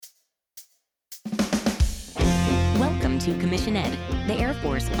to Commission Ed, the Air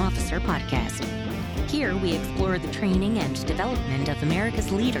Force Officer Podcast. Here we explore the training and development of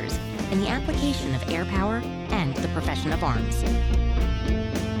America's leaders in the application of air power and the profession of arms.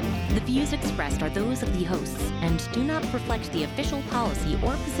 The views expressed are those of the hosts and do not reflect the official policy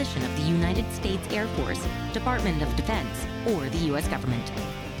or position of the United States Air Force, Department of Defense, or the U.S. government.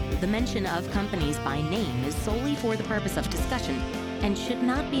 The mention of companies by name is solely for the purpose of discussion and should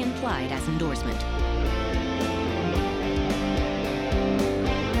not be implied as endorsement.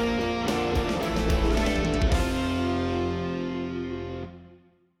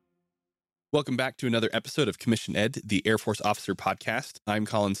 Welcome back to another episode of Commission Ed, the Air Force Officer Podcast. I'm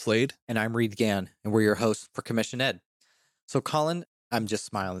Colin Slade. And I'm Reed Gann, and we're your hosts for Commission Ed. So, Colin, I'm just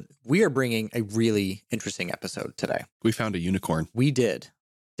smiling. We are bringing a really interesting episode today. We found a unicorn. We did.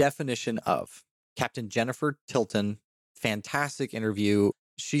 Definition of Captain Jennifer Tilton. Fantastic interview.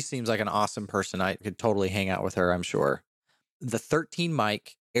 She seems like an awesome person. I could totally hang out with her, I'm sure. The 13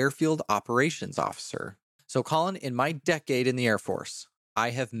 Mike Airfield Operations Officer. So, Colin, in my decade in the Air Force,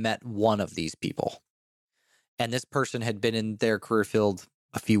 I have met one of these people, and this person had been in their career field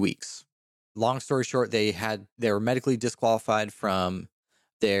a few weeks. Long story short, they were medically disqualified from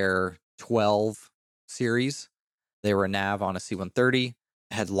their 12 series. They were a nav on a C-130,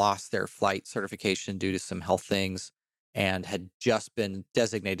 had lost their flight certification due to some health things, and had just been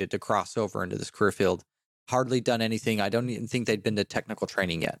designated to cross over into this career field. Hardly done anything. I don't even think they'd been to technical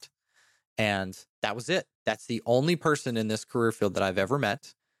training yet. And that was it. That's the only person in this career field that I've ever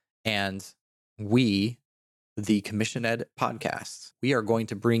met. And we, the Commission Ed podcast, we are going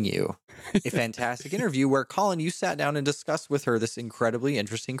to bring you a fantastic interview where, Colin, you sat down and discussed with her this incredibly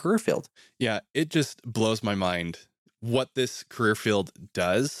interesting career field. Yeah, it just blows my mind what this career field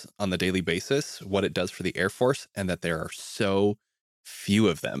does on the daily basis, what it does for the Air Force, and that there are so few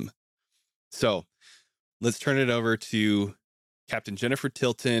of them. So let's turn it over to Captain Jennifer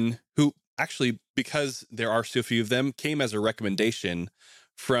Tilton, who actually, because there are so few of them, came as a recommendation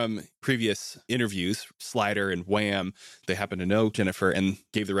from previous interviews. Slider and Wham, they happen to know Jennifer and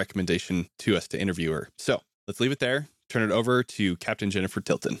gave the recommendation to us to interview her. So let's leave it there. Turn it over to Captain Jennifer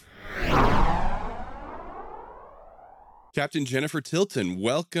Tilton. Captain Jennifer Tilton,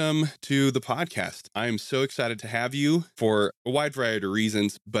 welcome to the podcast. I'm so excited to have you for a wide variety of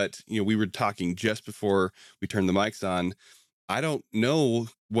reasons, but we were talking just before we turned the mics on. I don't know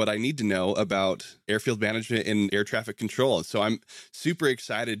what I need to know about airfield management and air traffic control. So I'm super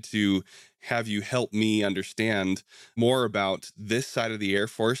excited to have you help me understand more about this side of the Air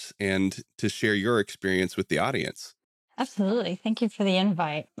Force and to share your experience with the audience. Absolutely. Thank you for the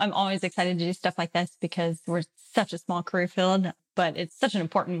invite. I'm always excited to do stuff like this because we're such a small career field, but it's such an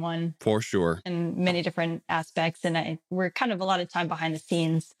important one. For sure. In many different aspects. And we're kind of a lot of time behind the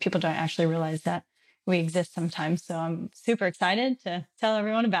scenes. People don't actually realize that we exist sometimes. So I'm super excited to tell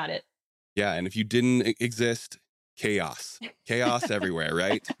everyone about it. Yeah. And if you didn't exist, chaos everywhere,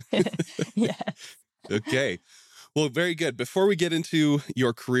 right? Yes. Okay. Well, very good. Before we get into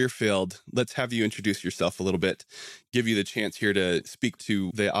your career field, let's have you introduce yourself a little bit, give you the chance here to speak to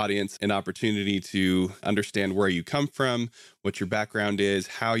the audience, an opportunity to understand where you come from, what your background is,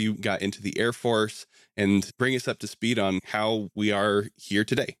 how you got into the Air Force, and bring us up to speed on how we are here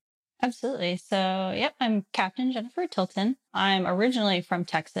today. Absolutely. So, I'm Captain Jennifer Tilton. I'm originally from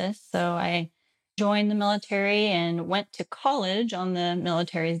Texas. So I joined the military and went to college on the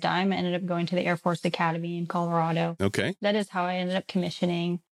military's dime. I ended up going to the Air Force Academy in Colorado. Okay. That is how I ended up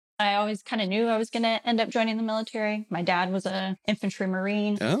commissioning. I always kind of knew I was going to end up joining the military. My dad was an infantry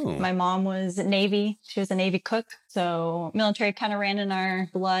Marine. Oh. My mom was Navy. She was a Navy cook. So military kind of ran in our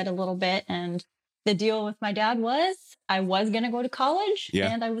blood a little bit. And the deal with my dad was I was going to go to college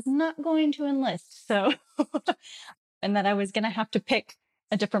and I was not going to enlist. So, and that I was going to have to pick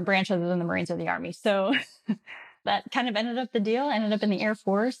a different branch other than the Marines or the Army. So that kind of ended up the deal. I ended up in the Air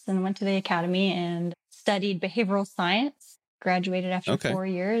Force and went to the academy and studied behavioral science, graduated after 4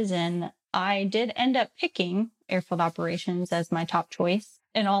 years. And I did end up picking airfield operations as my top choice.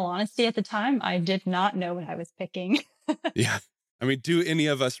 In all honesty, at the time, I did not know what I was picking. Yeah. I mean, do any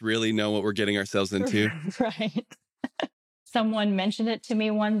of us really know what we're getting ourselves into? Right. Someone mentioned it to me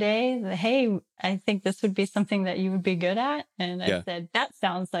one day that, hey, I think this would be something that you would be good at. And I said, that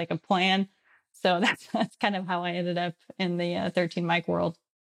sounds like a plan. So that's kind of how I ended up in the 13 Mike world.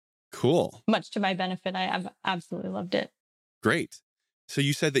 Cool. Much to my benefit. I've absolutely loved it. Great. So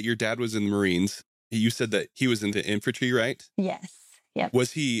you said that your dad was in the Marines. You said that he was in the infantry, right? Yes. Yep.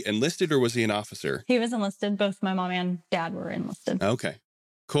 Was he enlisted or was he an officer? He was enlisted. Both my mom and dad were enlisted. Okay,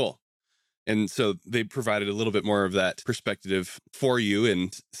 cool. And so they provided a little bit more of that perspective for you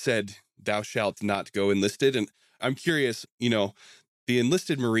and said, thou shalt not go enlisted. And I'm curious, the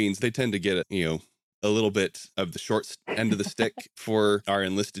enlisted Marines, they tend to get, a little bit of the short end of the stick for our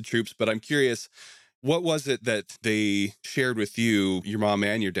enlisted troops. But I'm curious, what was it that they shared with you, your mom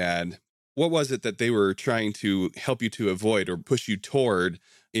and your dad? What was it that they were trying to help you to avoid or push you toward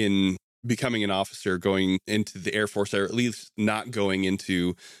in becoming an officer, going into the Air Force, or at least not going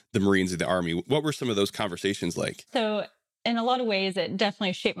into the Marines or the Army? What were some of those conversations like? So in a lot of ways, it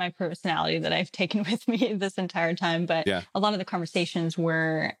definitely shaped my personality that I've taken with me this entire time. But a lot of the conversations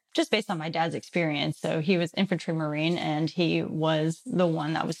were just based on my dad's experience. So he was infantry Marine, and he was the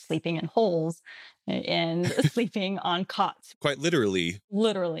one that was sleeping in holes and sleeping on cots. Quite literally.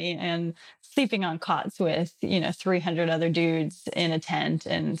 Literally. And sleeping on cots with, 300 other dudes in a tent.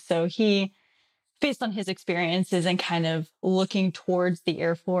 And so he, based on his experiences and kind of looking towards the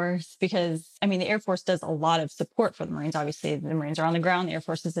Air Force, because the Air Force does a lot of support for the Marines. Obviously, the Marines are on the ground, the Air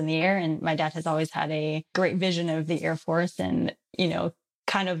Force is in the air. And my dad has always had a great vision of the Air Force and,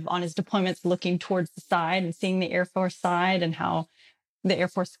 kind of on his deployments, looking towards the side and seeing the Air Force side and how the Air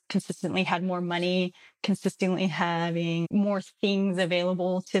Force consistently had more money, consistently having more things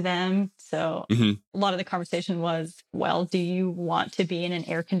available to them. So a lot of the conversation was, well, do you want to be in an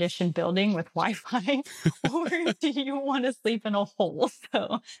air-conditioned building with Wi-Fi or do you want to sleep in a hole?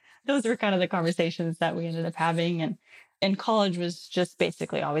 So those were kind of the conversations that we ended up having. And college was just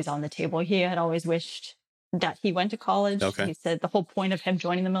basically always on the table. He had always wished that he went to college. Okay. He said the whole point of him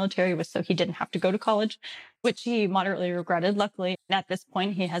joining the military was so he didn't have to go to college, which he moderately regretted. Luckily, at this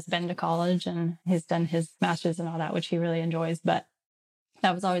point, he has been to college and he's done his master's and all that, which he really enjoys. But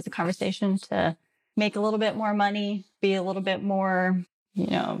that was always a conversation to make a little bit more money, be a little bit more,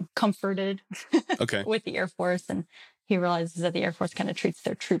 comforted with the Air Force. And he realizes that the Air Force kind of treats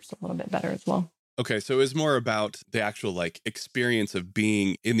their troops a little bit better as well. Okay, so it was more about the actual experience of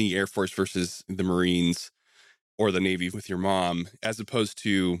being in the Air Force versus the Marines or the Navy with your mom, as opposed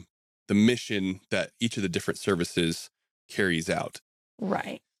to the mission that each of the different services carries out.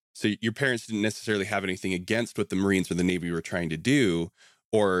 Right. So your parents didn't necessarily have anything against what the Marines or the Navy were trying to do,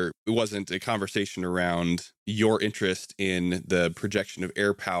 or it wasn't a conversation around your interest in the projection of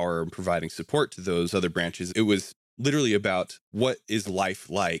air power and providing support to those other branches. It was literally about what is life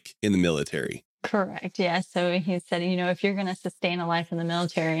like in the military. Correct. Yeah. So he said, if you're going to sustain a life in the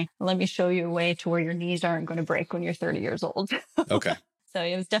military, let me show you a way to where your knees aren't going to break when you're 30 years old. Okay. So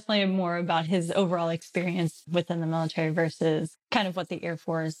it was definitely more about his overall experience within the military versus kind of what the Air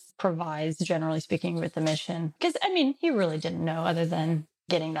Force provides, generally speaking, with the mission. Because, he really didn't know other than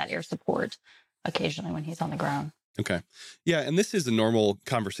getting that air support occasionally when he's on the ground. Okay. Yeah. And this is a normal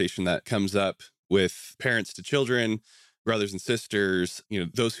conversation that comes up with parents to children, brothers and sisters,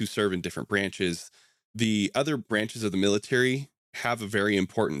 those who serve in different branches. The other branches of the military have a very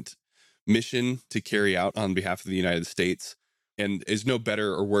important mission to carry out on behalf of the United States and is no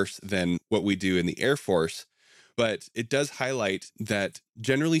better or worse than what we do in the Air Force. But it does highlight that,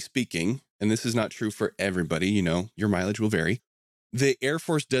 generally speaking, and this is not true for everybody, your mileage will vary, the Air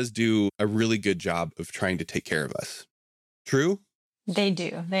Force does do a really good job of trying to take care of us. True? They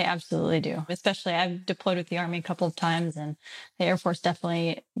do. They absolutely do. Especially I've deployed with the Army a couple of times, and the Air Force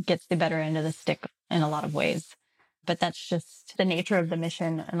definitely gets the better end of the stick in a lot of ways. But that's just the nature of the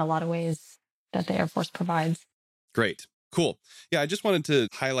mission in a lot of ways that the Air Force provides. Great. Cool. Yeah, I just wanted to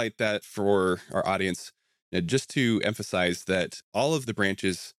highlight that for our audience, just to emphasize that all of the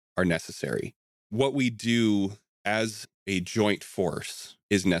branches are necessary. What we do as a joint force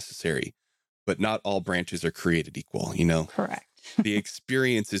is necessary, but not all branches are created equal, Correct. The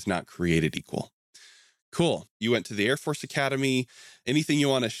experience is not created equal. Cool. You went to the Air Force Academy. Anything you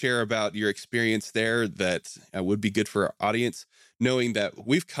want to share about your experience there that would be good for our audience, knowing that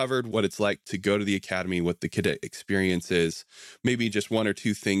we've covered what it's like to go to the academy, what the cadet experience is, maybe just one or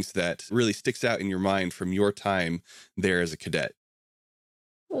two things that really sticks out in your mind from your time there as a cadet?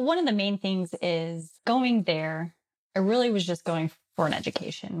 One of the main things is going there. I really was just going for an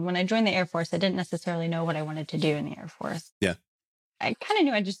education. When I joined the Air Force, I didn't necessarily know what I wanted to do in the Air Force. Yeah. I kind of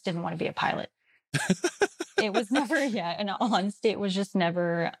knew I just didn't want to be a pilot. It was never, in all honesty, it was just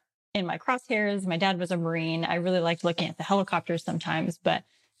never in my crosshairs. My dad was a Marine. I really liked looking at the helicopters sometimes, but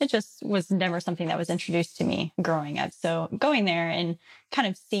it just was never something that was introduced to me growing up. So going there and kind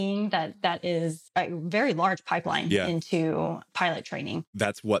of seeing that is a very large pipeline into pilot training.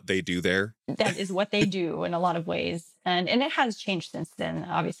 That's what they do there. That is what they do in a lot of ways. And it has changed since then.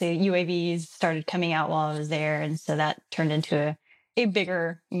 Obviously, UAVs started coming out while I was there. And so that turned into a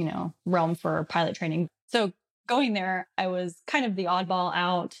bigger, realm for pilot training. So going there, I was kind of the oddball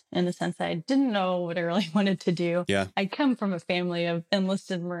out in the sense that I didn't know what I really wanted to do. Yeah. I come from a family of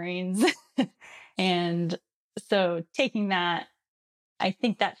enlisted Marines and So taking that, I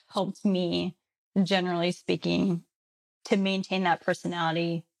think that helped me, generally speaking, to maintain that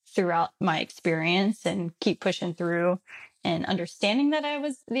personality throughout my experience and keep pushing through and understanding that I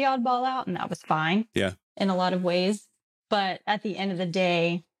was the oddball out and that was fine in a lot of ways. But at the end of the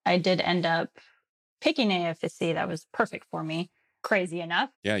day, I did end up picking AFSC. That was perfect for me. Crazy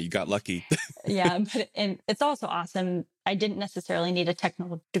enough. Yeah, you got lucky. And it's also awesome. I didn't necessarily need a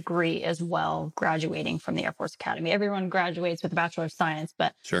technical degree as well, graduating from the Air Force Academy. Everyone graduates with a Bachelor of Science,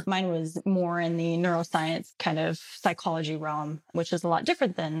 but mine was more in the neuroscience kind of psychology realm, which is a lot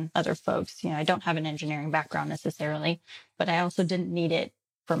different than other folks. I don't have an engineering background necessarily, but I also didn't need it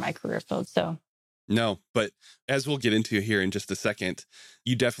for my career field. So no, but as we'll get into here in just a second,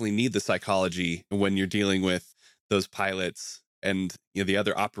 you definitely need the psychology when you're dealing with those pilots and the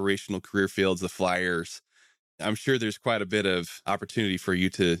other operational career fields, the flyers. I'm sure there's quite a bit of opportunity for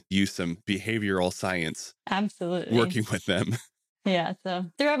you to use some behavioral science. Absolutely. Working with them. Yeah. So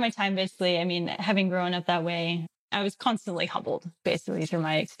throughout my time, basically, having grown up that way, I was constantly humbled, basically, through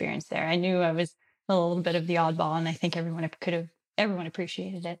my experience there. I knew I was a little bit of the oddball, and I think everyone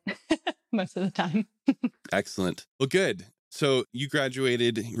appreciated it most of the time. Excellent. Well, good. So you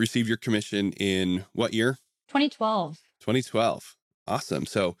graduated, received your commission in what year? 2012. 2012. Awesome.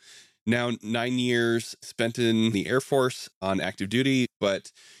 So now 9 years spent in the Air Force on active duty,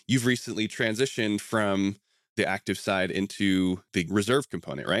 but you've recently transitioned from the active side into the reserve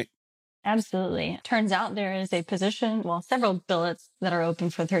component, right? Absolutely. Turns out there is a position, several billets that are open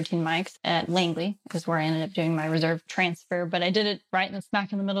for 13 mics at Langley, is where I ended up doing my reserve transfer. But I did it right in the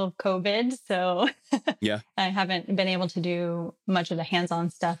smack in the middle of COVID. So I haven't been able to do much of the hands-on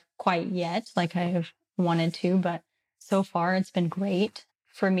stuff quite yet, like I have wanted to. But so far, it's been great.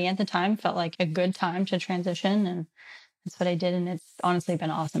 For me at the time, felt like a good time to transition. And that's what I did. And it's honestly been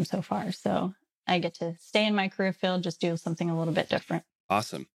awesome so far. So I get to stay in my career field, just do something a little bit different.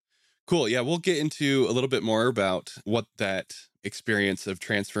 Awesome. Cool. Yeah, we'll get into a little bit more about what that experience of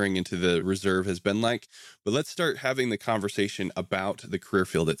transferring into the reserve has been like. But let's start having the conversation about the career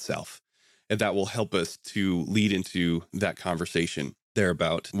field itself. And that will help us to lead into that conversation there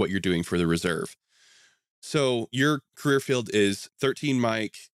about what you're doing for the reserve. So your career field is 13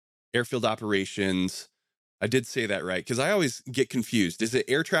 mic, airfield operations. I did say that right, because I always get confused. Is it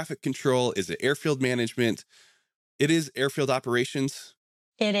air traffic control? Is it airfield management? It is airfield operations.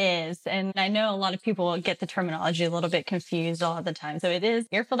 It is. And I know a lot of people get the terminology a little bit confused all the time. So it is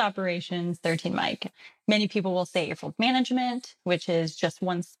airfield operations, 13 mic. Many people will say airfield management, which is just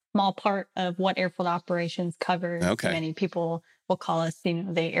one small part of what airfield operations covers. Okay. Many people will call us,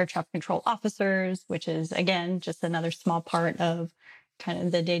 the air traffic control officers, which is, again, just another small part of kind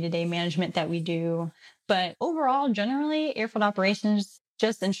of the day-to-day management that we do. But overall, generally, airfield operations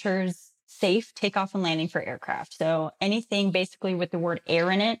just ensures safe takeoff and landing for aircraft. So anything basically with the word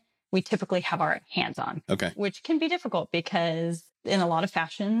air in it, we typically have our hands on. Okay. Which can be difficult because in a lot of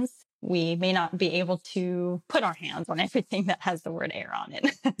fashions, we may not be able to put our hands on everything that has the word air on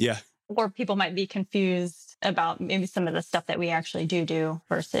it. Yeah. Or people might be confused about maybe some of the stuff that we actually do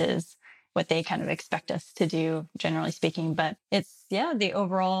versus what they kind of expect us to do, generally speaking. But it's, the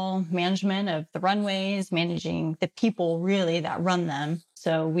overall management of the runways, managing the people really that run them.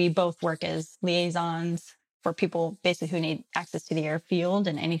 So we both work as liaisons for people basically who need access to the airfield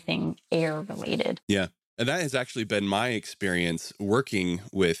and anything air related. Yeah. And that has actually been my experience working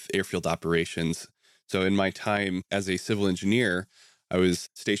with airfield operations. So in my time as a civil engineer, I was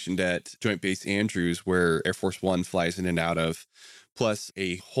stationed at Joint Base Andrews, where Air Force One flies in and out of, plus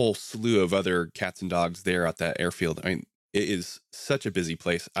a whole slew of other cats and dogs there at that airfield. I mean, it is such a busy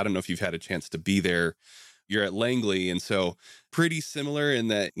place. I don't know if you've had a chance to be there. You're at Langley, and so pretty similar in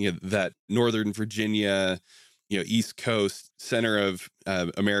that, that Northern Virginia, East Coast, center of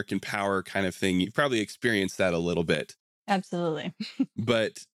American power kind of thing. You probably experienced that a little bit. Absolutely.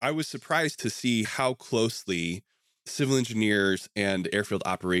 But I was surprised to see how closely civil engineers and airfield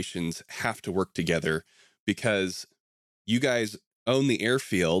operations have to work together, because you guys own the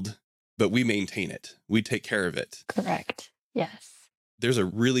airfield, but we maintain it. We take care of it. Correct. Yes. There's a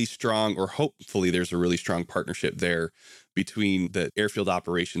really strong, or hopefully there's a really strong partnership there between the airfield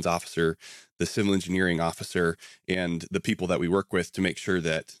operations officer, the civil engineering officer, and the people that we work with to make sure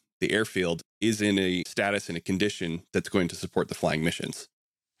that the airfield is in a status and a condition that's going to support the flying missions.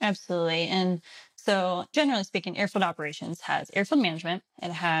 Absolutely. And so generally speaking, airfield operations has airfield management.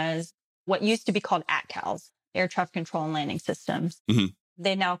 It has what used to be called ATCALs, air traffic control and landing systems. Mm-hmm.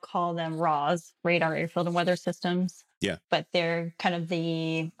 They now call them RAWs, radar, airfield, and weather systems. Yeah. But they're kind of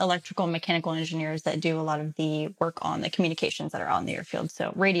the electrical and mechanical engineers that do a lot of the work on the communications that are on the airfield.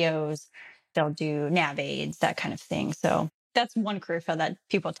 So radios, They'll do nav aids, that kind of thing. So that's one career field that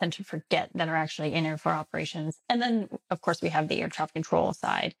people tend to forget that are actually in airport operations. And then, of course, we have the air traffic control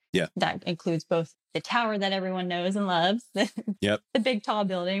side. Yeah. That includes both the tower that everyone knows and loves, Yep. the big tall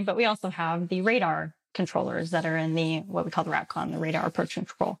building, but we also have the radar controllers that are in the what we call the RAPCON, the radar approach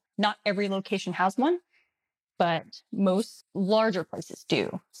control. Not every location has one, but most larger places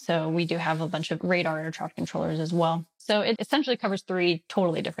do. So we do have a bunch of radar air traffic controllers as well. So it essentially covers 3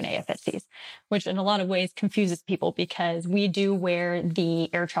 totally different AFSCs, which in a lot of ways confuses people because we do wear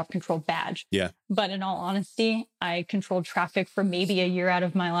the air traffic control badge. Yeah. But in all honesty, I controlled traffic for maybe a year out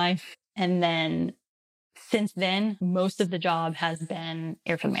of my life. And then since then, most of the job has been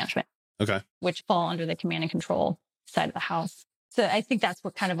airfield management. Okay. Which fall under the command and control side of the house. So I think that's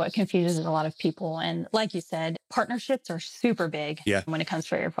what confuses a lot of people. And like you said, partnerships are super big when it comes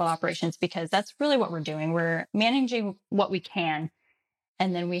to airfield operations, because that's really what we're doing. We're managing what we can.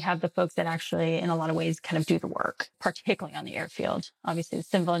 And then we have the folks that actually, in a lot of ways, kind of do the work, particularly on the airfield. Obviously, the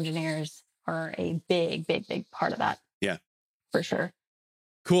civil engineers are a big, big, big part of that. Yeah. For sure.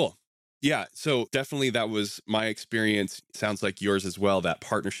 Cool. Yeah. So definitely that was my experience. Sounds like yours as well, that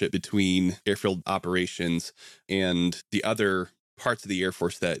partnership between airfield operations and the other parts of the Air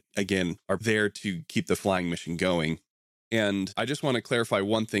Force that, again, are there to keep the flying mission going. And I just want to clarify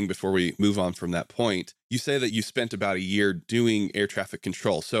one thing before we move on from that point. You say that you spent about a year doing air traffic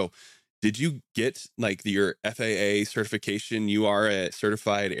control. So did you get like your FAA certification? You are a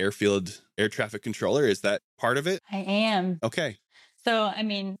certified airfield air traffic controller. Is that part of it? I am. Okay. So, I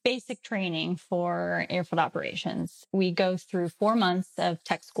mean, basic training for airfield operations. We go through 4 months of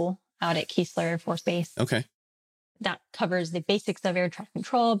tech school out at Keesler Air Force Base. Okay. That covers the basics of air traffic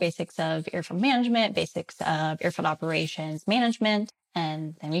control, basics of airfield management, basics of airfield operations management.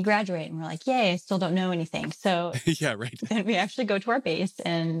 And then we graduate and we're like, yay, I still don't know anything. So yeah, right. Then we actually go to our base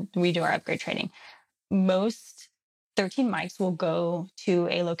and we do our upgrade training. Most 13 mics will go to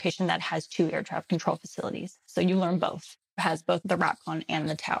a location that has 2 air traffic control facilities. So you learn both. It has both the RAPCON and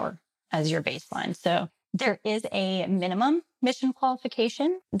the tower as your baseline. So there is a minimum mission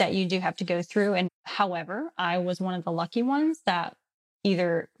qualification that you do have to go through. And however, I was one of the lucky ones that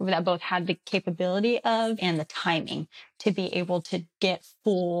both had the capability of and the timing to be able to get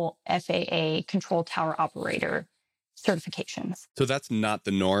full FAA control tower operator certifications. So that's not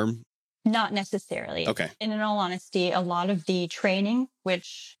the norm? Not necessarily. Okay. And in all honesty, a lot of the training,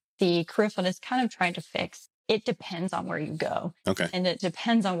 which the career field is kind of trying to fix, it depends on where you go. Okay. And it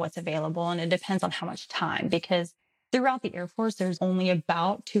depends on what's available and it depends on how much time, because throughout the Air Force, there's only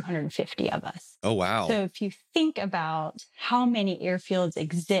about 250 of us. Oh, wow. So if you think about how many airfields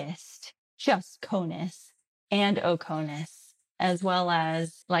exist, just CONUS and OCONUS, as well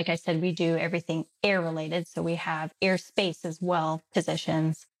as, like I said, we do everything air related. So we have airspace as well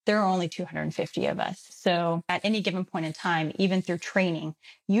positions. There are only 250 of us. So at any given point in time, even through training,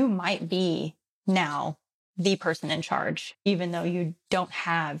 you might be now the person in charge, even though you don't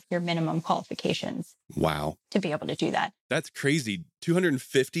have your minimum qualifications. Wow. To be able to do that. That's crazy.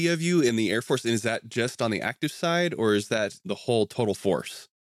 250 of you in the Air Force. And is that just on the active side or is that the whole total force?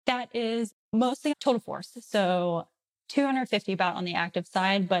 That is mostly total force. So 250 about on the active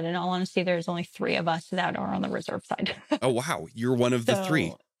side, but in all honesty, there's only 3 of us that are on the reserve side. Oh, wow. You're one of the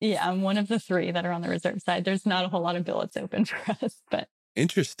 3. Yeah, I'm one of the 3 that are on the reserve side. There's not a whole lot of billets open for us, but.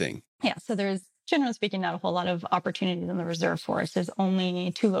 Interesting. Yeah. So there's, generally speaking, not a whole lot of opportunities in the reserve for us. There's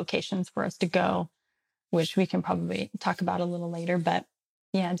only 2 locations for us to go, which we can probably talk about a little later. But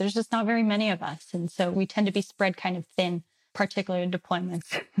yeah, there's just not very many of us. And so we tend to be spread kind of thin, particularly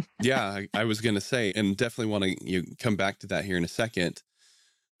deployments. Yeah, I was going to say, and definitely want to come back to that here in a second.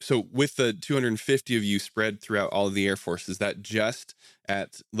 So with the 250 of you spread throughout all of the Air Force, is that just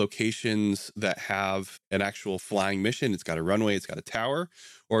at locations that have an actual flying mission? It's got a runway, it's got a tower,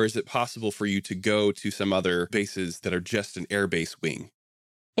 or is it possible for you to go to some other bases that are just an air base wing?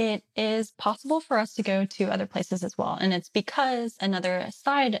 It is possible for us to go to other places as well. And it's because another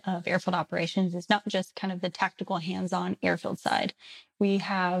side of airfield operations is not just kind of the tactical hands-on airfield side. We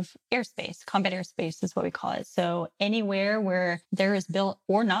have airspace, combat airspace is what we call it. So anywhere where there is built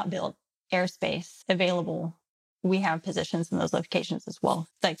or not built airspace available, we have positions in those locations as well.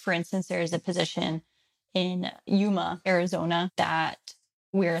 Like, for instance, there is a position in Yuma, Arizona, that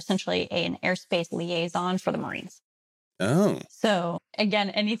we're essentially an airspace liaison for the Marines. Oh. So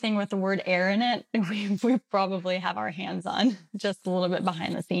again, anything with the word air in it, we probably have our hands on, just a little bit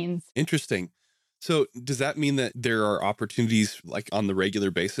behind the scenes. Interesting. So does that mean that there are opportunities like on the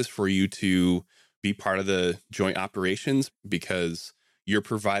regular basis for you to be part of the joint operations because you're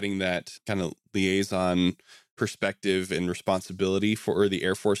providing that kind of liaison perspective and responsibility for the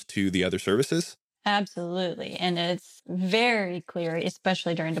Air Force to the other services? Absolutely. And it's very clear,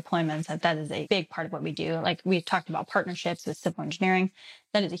 especially during deployments, that that is a big part of what we do. Like we've talked about partnerships with civil engineering.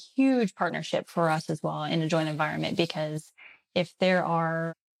 That is a huge partnership for us as well in a joint environment, because if there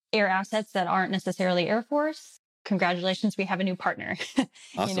are air assets that aren't necessarily Air Force, congratulations, we have a new partner.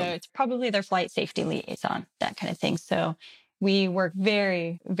 Awesome. It's probably their flight safety liaison, that kind of thing. So we work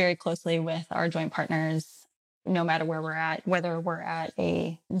very, very closely with our joint partners, no matter where we're at, whether we're at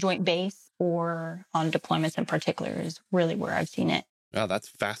a joint base or on deployments in particular, is really where I've seen it. Wow, that's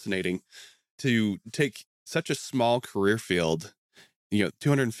fascinating to take such a small career field,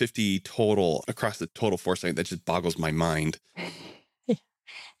 250 total across the total force. That just boggles my mind.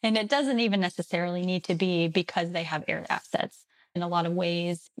 And it doesn't even necessarily need to be because they have air assets. In a lot of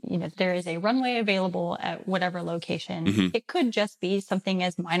ways, there is a runway available at whatever location. Mm-hmm. It could just be something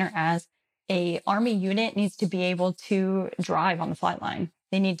as minor as a Army unit needs to be able to drive on the flight line.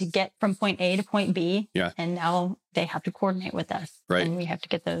 They need to get from point A to point B. Yeah. And now they have to coordinate with us. Right. And we have to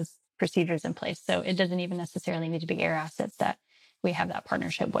get those procedures in place. So it doesn't even necessarily need to be air assets that we have that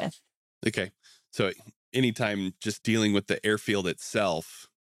partnership with. Okay. So anytime just dealing with the airfield itself,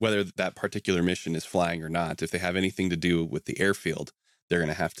 whether that particular mission is flying or not, if they have anything to do with the airfield, they're going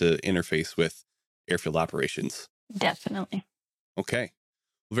to have to interface with airfield operations. Definitely. Okay.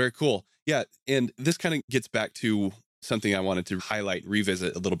 Very cool. Yeah. And this kind of gets back to something I wanted to highlight,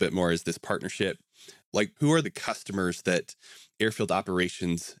 revisit a little bit more, is this partnership. Like, who are the customers that airfield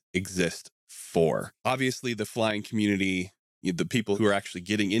operations exist for? Obviously, the flying community, the people who are actually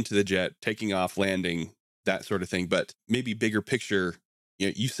getting into the jet, taking off, landing, that sort of thing. But maybe bigger picture,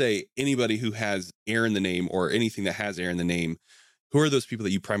 you say anybody who has air in the name or anything that has air in the name, who are those people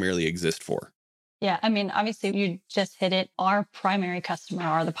that you primarily exist for? Yeah, I mean, obviously, you just hit it. Our primary customer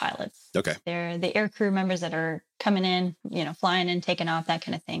are the pilots. Okay. They're the air crew members that are coming in, flying in, taking off, that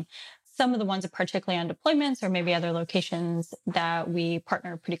kind of thing. Some of the ones, particularly on deployments or maybe other locations that we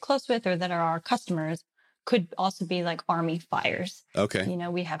partner pretty close with or that are our customers, could also be like Army fires. Okay.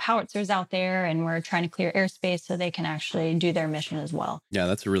 We have howitzers out there and we're trying to clear airspace so they can actually do their mission as well. Yeah,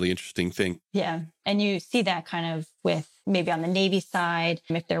 that's a really interesting thing. Yeah. And you see that kind of with maybe on the Navy side,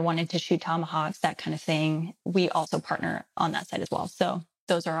 if they're wanting to shoot Tomahawks, that kind of thing. We also partner on that side as well. So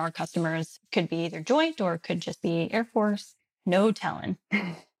those are our customers. Could be either joint or it could just be Air Force. No telling.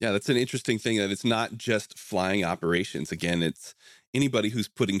 Yeah, that's an interesting thing, that it's not just flying operations. Again, it's anybody who's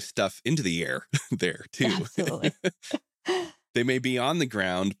putting stuff into the air there too. Absolutely. They may be on the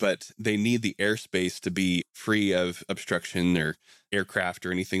ground, but they need the airspace to be free of obstruction or aircraft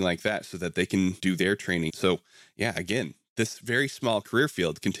or anything like that so that they can do their training. So yeah, again, this very small career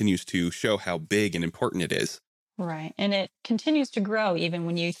field continues to show how big and important it is. Right. And it continues to grow even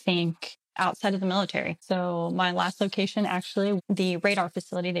when you think outside of the military. So my last location, actually, the radar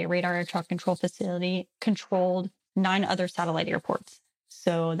facility, the radar air traffic control facility, controlled 9 other satellite airports.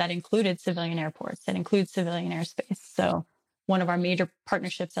 So that included civilian airports, that includes civilian airspace. So one of our major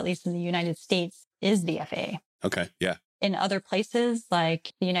partnerships, at least in the United States, is the FAA. Okay. Yeah. In other places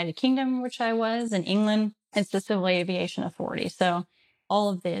like the United Kingdom, which I was, in England, it's the Civil Aviation Authority. So all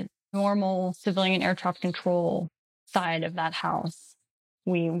of the normal civilian air traffic control side of that house,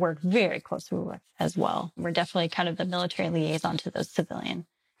 we work very closely with as well. We're definitely kind of the military liaison to those civilian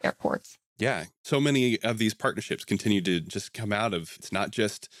airports. Yeah. So many of these partnerships continue to just come out of, it's not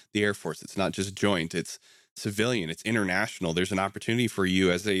just the Air Force, it's not just joint, it's civilian, it's international. There's an opportunity for you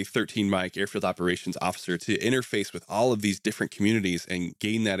as a 13 Mike airfield operations officer to interface with all of these different communities and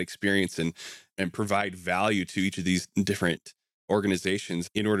gain that experience and provide value to each of these different organizations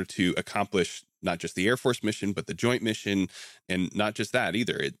in order to accomplish not just the Air Force mission, but the joint mission. And not just that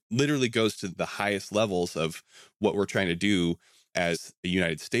either. It literally goes to the highest levels of what we're trying to do as the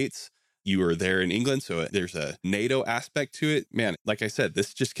United States. You are there in England, so there's a NATO aspect to it. Man, like I said,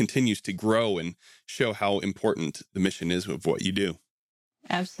 this just continues to grow and show how important the mission is of what you do.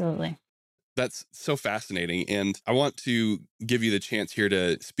 Absolutely. That's so fascinating. And I want to give you the chance here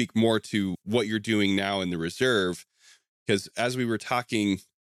to speak more to what you're doing now in the reserve, because as we were talking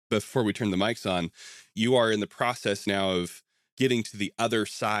before we turned the mics on, you are in the process now of getting to the other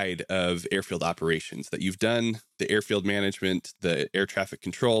side of airfield operations, that you've done the airfield management, the air traffic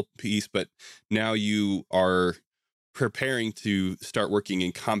control piece, but now you are preparing to start working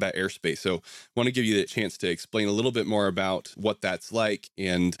in combat airspace. So I want to give you the chance to explain a little bit more about what that's like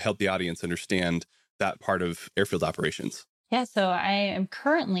and help the audience understand that part of airfield operations. Yeah, so I am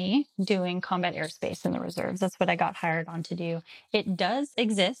currently doing combat airspace in the reserves. That's what I got hired on to do. It does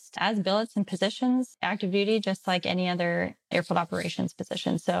exist as billets and positions, active duty, just like any other airfield operations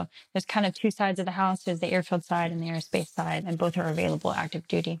position. So there's kind of two sides of the house. There's the airfield side and the airspace side, and both are available active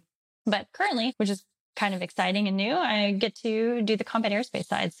duty. But currently, which is kind of exciting and new, I get to do the combat airspace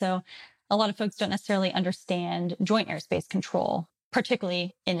side. So a lot of folks don't necessarily understand joint airspace control,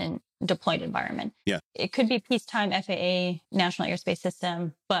 particularly in an deployed environment. Yeah. It could be peacetime FAA National Airspace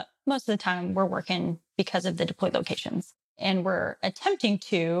System, but most of the time we're working because of the deployed locations. And we're attempting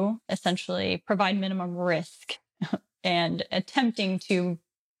to essentially provide minimum risk and attempting to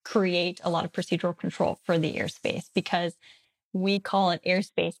create a lot of procedural control for the airspace, because we call it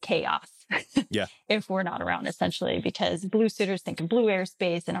airspace chaos. Yeah. If we're not around, essentially, because blue suitors think of blue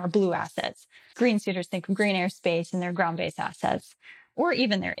airspace and our blue assets. Green suitors think of green airspace and their ground-based assets, or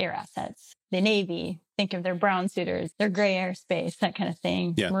even their air assets. The Navy think of their brown suitors, their gray airspace, that kind of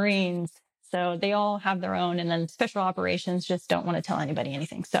thing. Yeah. Marines. So they all have their own, and then special operations just don't want to tell anybody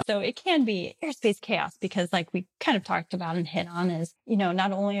anything. So it can be airspace chaos because, like we kind of talked about and hit on, is,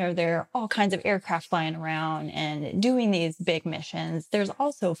 not only are there all kinds of aircraft flying around and doing these big missions, there's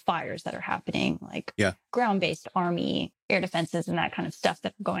also fires that are happening, like ground-based Army air defenses and that kind of stuff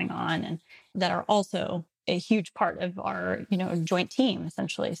that are going on, and that are also a huge part of our, joint team,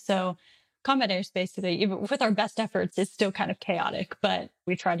 essentially. So combat airspace, even with our best efforts, is still kind of chaotic, but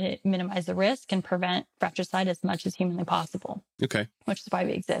we try to minimize the risk and prevent fratricide as much as humanly possible. Okay. Which is why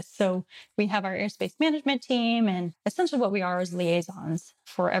we exist. So we have our airspace management team, and essentially what we are is liaisons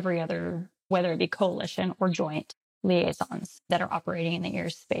for every other, whether it be coalition or joint liaisons that are operating in the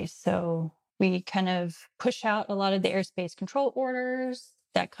airspace. So we kind of push out a lot of the airspace control orders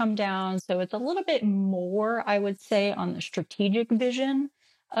that come down. So it's a little bit more, I would say, on the strategic vision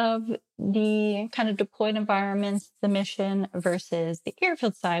of the kind of deployed environments, the mission, versus the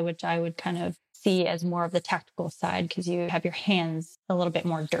airfield side, which I would kind of see as more of the tactical side, because you have your hands a little bit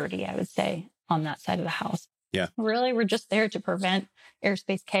more dirty, I would say, on that side of the house. Yeah. Really, we're just there to prevent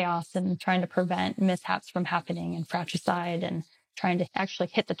airspace chaos and trying to prevent mishaps from happening and fratricide, and trying to actually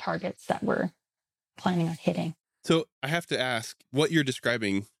hit the targets that we're planning on hitting. So I have to ask, what you're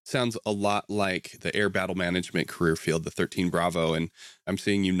describing sounds a lot like the air battle management career field, the 13 Bravo. And I'm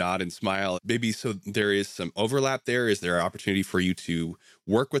seeing you nod and smile. Maybe so there is some overlap there. Is there an opportunity for you to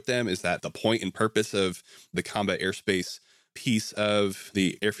work with them? Is that the point and purpose of the combat airspace piece of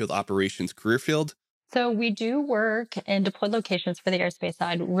the airfield operations career field? So we do work in deployed locations for the airspace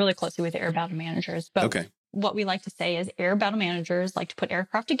side really closely with air battle managers. But what we like to say is air battle managers like to put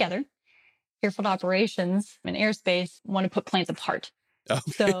aircraft together. Airfield operations and airspace want to put planes apart. Okay.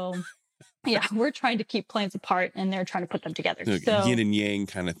 So, yeah, we're trying to keep planes apart and they're trying to put them together. So, yin and yang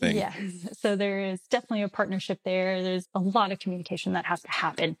kind of thing. Yeah. So there is definitely a partnership there. There's a lot of communication that has to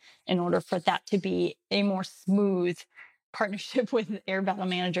happen in order for that to be a more smooth partnership with air battle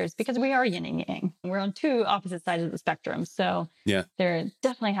managers, because we are yin and yang. We're on two opposite sides of the spectrum. So there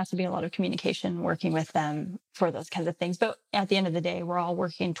definitely has to be a lot of communication working with them for those kinds of things. But at the end of the day, we're all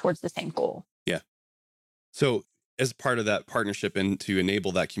working towards the same goal. Yeah. So as part of that partnership and to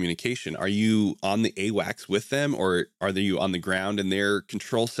enable that communication, are you on the AWACS with them, or are you on the ground in their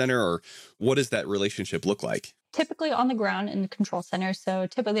control center, or what does that relationship look like? Typically on the ground in the control center. So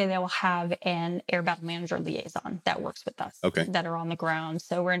typically they will have an air battle manager liaison that works with us that are on the ground.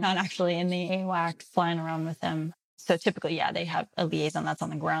 So we're not actually in the AWACS flying around with them. So typically, they have a liaison that's on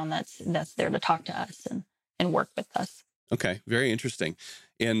the ground that's there to talk to us and work with us. Okay, very interesting.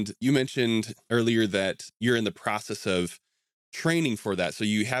 And you mentioned earlier that you're in the process of training for that. So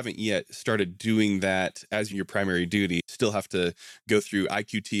you haven't yet started doing that as your primary duty. Still have to go through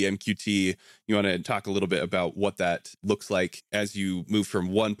IQT, MQT. You want to talk a little bit about what that looks like as you move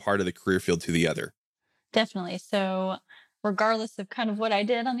from one part of the career field to the other? Definitely. So regardless of kind of what I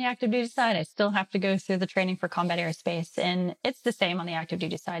did on the active duty side, I still have to go through the training for combat airspace. And it's the same on the active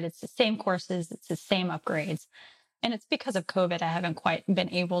duty side. It's the same courses. It's the same upgrades. And it's because of COVID, I haven't quite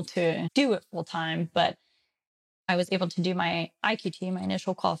been able to do it full time, but I was able to do my IQT, my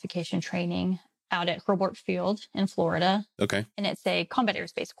initial qualification training, out at Hurlburt Field in Florida. Okay. And it's a combat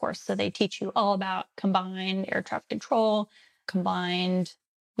airspace course. So they teach you all about combined air traffic control,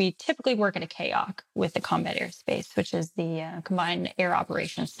 we typically work at a CAOC with the combat airspace, which is the Combined Air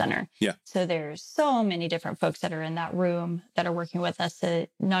Operations Center. Yeah. So there's so many different folks that are in that room that are working with us.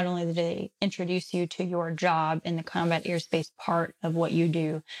 Not only do they introduce you to your job in the combat airspace part of what you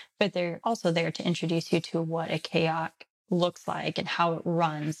do, but they're also there to introduce you to what a CAOC looks like and how it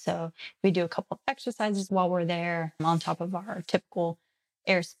runs. So we do a couple of exercises while we're there on top of our typical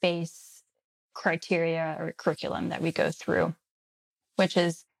airspace criteria or curriculum that we go through, which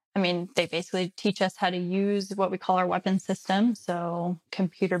is, they basically teach us how to use what we call our weapon system. So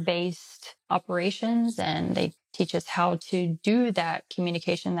computer-based operations, and they teach us how to do that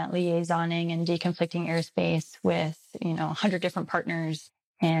communication, that liaisoning and deconflicting airspace with, 100 different partners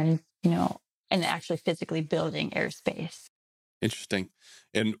and actually physically building airspace. Interesting.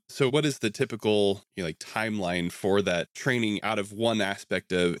 And so what is the typical timeline for that training out of one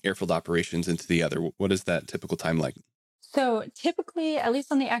aspect of airfield operations into the other? What is that typical timeline? So typically, at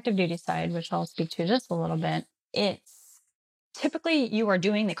least on the active duty side, which I'll speak to just a little bit, it's typically you are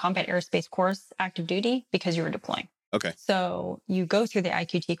doing the combat airspace course active duty because you are deploying. Okay. So you go through the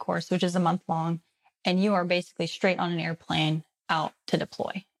IQT course, which is a month long, and you are basically straight on an airplane out to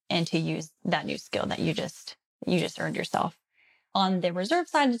deploy and to use that new skill that you just earned yourself. On the reserve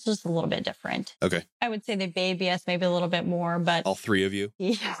side, it's just a little bit different. Okay. I would say they baby us maybe a little bit more, but... All three of you?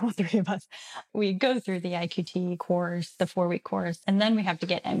 Yeah, all three of us. We go through the IQT course, the 4-week course, and then we have to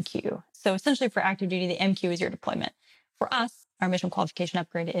get MQ. So essentially for active duty, the MQ is your deployment. For us, our mission qualification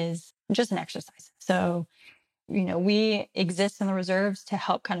upgrade is just an exercise. So, we exist in the reserves to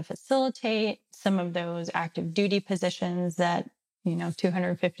help kind of facilitate some of those active duty positions that,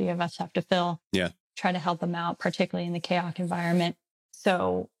 250 of us have to fill. Yeah. Try to help them out, particularly in the chaotic environment.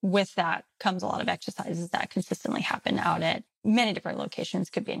 So with that comes a lot of exercises that consistently happen out at many different locations.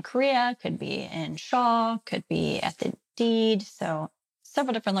 Could be in Korea, could be in Shaw, could be at the DEED. So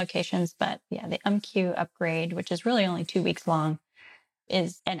several different locations. But yeah, the MQ upgrade, which is really only 2 weeks long,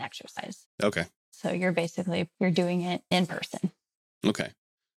 is an exercise. Okay. So you're doing it in person. Okay.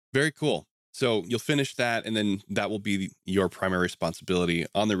 Very cool. So you'll finish that, and then that will be your primary responsibility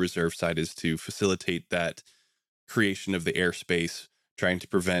on the reserve side, is to facilitate that creation of the airspace, trying to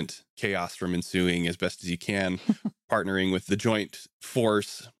prevent chaos from ensuing as best as you can, partnering with the joint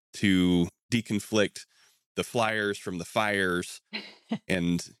force to deconflict the flyers from the fires,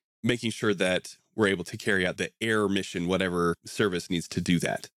 and making sure that we're able to carry out the air mission, whatever service needs to do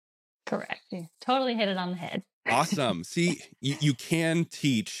that. Correct. You totally hit it on the head. Awesome. See, you can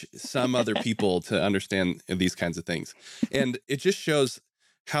teach some other people to understand these kinds of things. And it just shows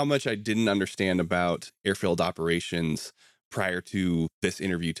how much I didn't understand about airfield operations prior to this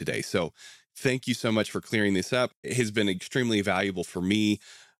interview today. So thank you so much for clearing this up. It has been extremely valuable for me.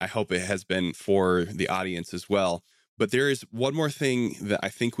 I hope it has been for the audience as well. But there is one more thing that I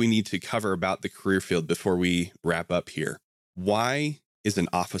think we need to cover about the career field before we wrap up here. Why is an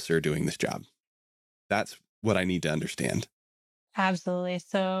officer doing this job? That's what I need to understand. Absolutely.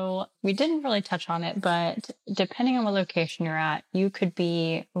 So we didn't really touch on it, but depending on what location you're at, you could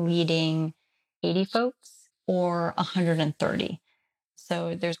be leading 80 folks or 130.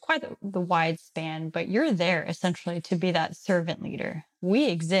 So there's quite the wide span, but you're there essentially to be that servant leader. We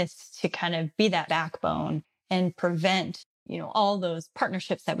exist to kind of be that backbone and prevent, all those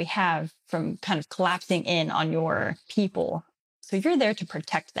partnerships that we have from kind of collapsing in on your people. So you're there to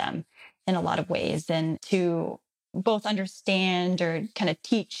protect them in a lot of ways, and to both understand or kind of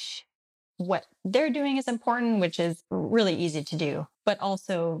teach what they're doing is important, which is really easy to do, but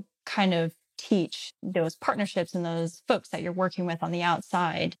also kind of teach those partnerships and those folks that you're working with on the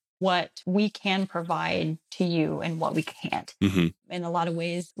outside what we can provide to you and what we can't. Mm-hmm. In a lot of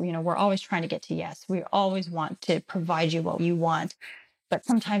ways, we're always trying to get to yes. We always want to provide you what you want. But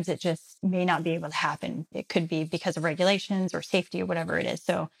sometimes it just may not be able to happen. It could be because of regulations or safety or whatever it is.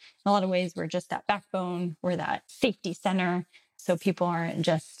 So in a lot of ways, we're just that backbone. We're that safety center. So people aren't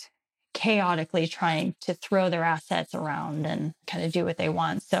just chaotically trying to throw their assets around and kind of do what they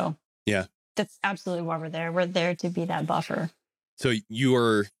want. So yeah, that's absolutely why we're there. We're there to be that buffer. So you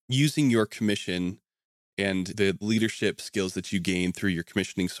are using your commission and the leadership skills that you gain through your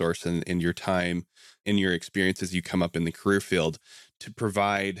commissioning source and your time and your experience as you come up in the career field to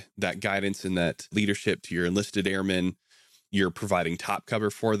provide that guidance and that leadership to your enlisted airmen. You're providing top cover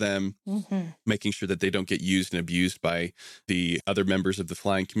for them, making sure that they don't get used and abused by the other members of the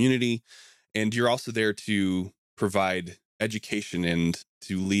flying community. And you're also there to provide education and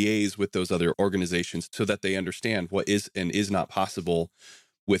to liaise with those other organizations so that they understand what is and is not possible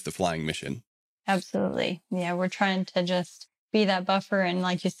with the flying mission. Absolutely. Yeah, we're trying to just be that buffer and,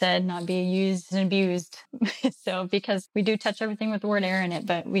 like you said, not be used and abused. So because we do touch everything with the word air in it,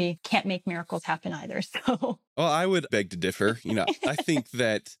 but we can't make miracles happen either. So, well, I would beg to differ. I think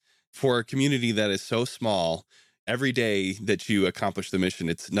that for a community that is so small, every day that you accomplish the mission,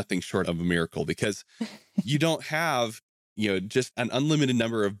 it's nothing short of a miracle, because you don't have, just an unlimited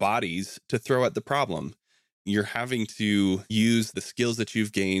number of bodies to throw at the problem. you're having to use the skills that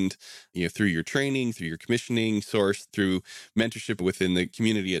you've gained, through your training, through your commissioning source, through mentorship within the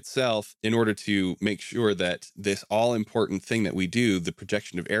community itself, in order to make sure that this all important thing that we do, the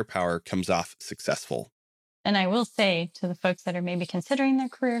projection of air power, comes off successful. And I will say to the folks that are maybe considering their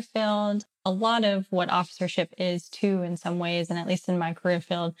career field, a lot of what officership is too, in some ways, and at least in my career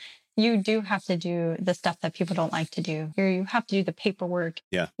field, you do have to do the stuff that people don't like to do. You have to do the paperwork.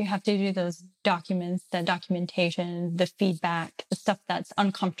 Yeah. You have to do those documents, the documentation, the feedback, the stuff that's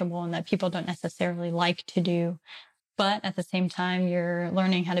uncomfortable and that people don't necessarily like to do. But at the same time, you're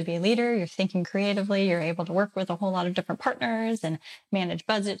learning how to be a leader. You're thinking creatively. You're able to work with a whole lot of different partners and manage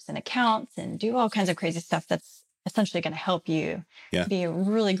budgets and accounts and do all kinds of crazy stuff that's essentially going to help you be a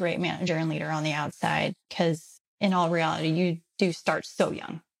really great manager and leader on the outside. Because in all reality, you do start so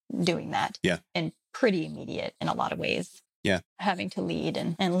young doing that. Yeah. And pretty immediate in a lot of ways. Yeah. Having to lead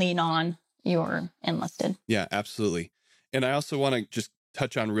and lean on your enlisted. Yeah, absolutely. And I also want to just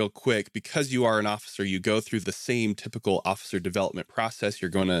touch on real quick, because you are an officer, you go through the same typical officer development process.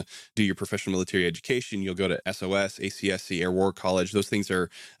 You're going to do your professional military education. You'll go to SOS, ACSC, Air War College. Those things are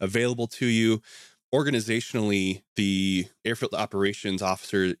available to you. Organizationally, the airfield operations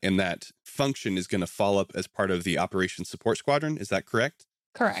officer in that function is going to fall up as part of the operations support squadron. Is that correct?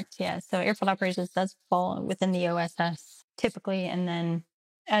 Correct. Yeah. So airfield operations does fall within the OSS typically. And then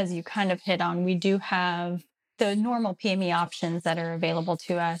as you kind of hit on, we do have the normal PME options that are available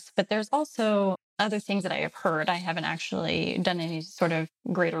to us, but there's also other things that I have heard. I haven't actually done any sort of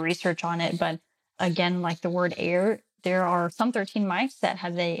greater research on it, but again, like the word air, there are some 13 mics that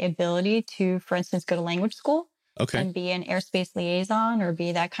have the ability to, for instance, go to language school. Okay. And be an airspace liaison or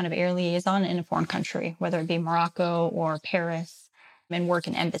be that kind of air liaison in a foreign country, whether it be Morocco or Paris, and work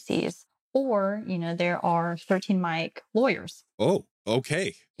in embassies. Or, there are 13 mic lawyers. Oh,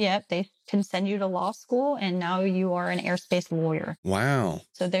 okay. Yep. They can send you to law school and now you are an airspace lawyer. Wow.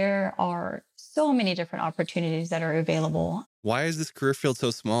 So there are so many different opportunities that are available. Why is this career field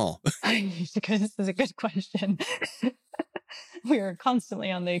so small? Because this is a good question. We are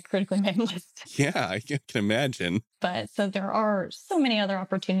constantly on the critically manned list. Yeah, I can imagine. But so there are so many other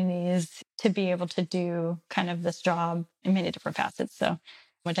opportunities to be able to do kind of this job in many different facets. So,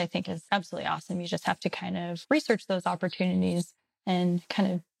 which I think is absolutely awesome. You just have to kind of research those opportunities and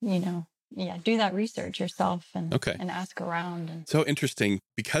kind of, do that research yourself and ask around. And so interesting,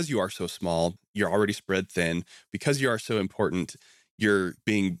 because you are so small, you're already spread thin, because you are so important, you're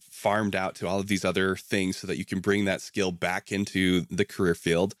being farmed out to all of these other things so that you can bring that skill back into the career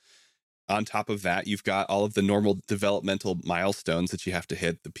field. On top of that, you've got all of the normal developmental milestones that you have to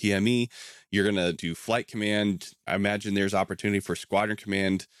hit. The PME, you're going to do flight command. I imagine there's opportunity for squadron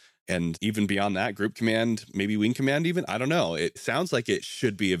command, and even beyond that, group command, maybe wing command even. I don't know. It sounds like it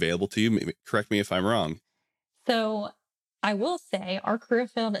should be available to you. Maybe, correct me if I'm wrong. So I will say our career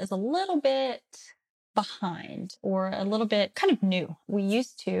field is a little bit behind or a little bit kind of new. We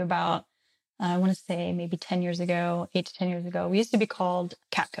used to about, I want to say maybe 10 years ago, 8 to 10 years ago, we used to be called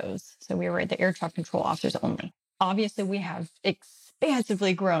CATCOs. So we were the air traffic control officers only. Obviously, we have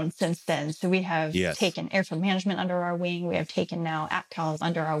expansively grown since then. So we have taken airfield management under our wing. We have taken now APCALs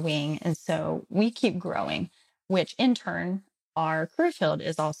under our wing. And so we keep growing, which in turn, our career field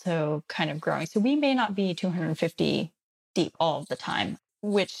is also kind of growing. So we may not be 250 deep all of the time,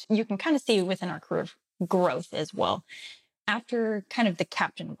 which you can kind of see within our career growth as well. After kind of the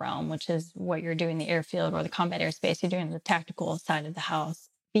captain realm, which is what you're doing the airfield or the combat airspace, you're doing the tactical side of the house.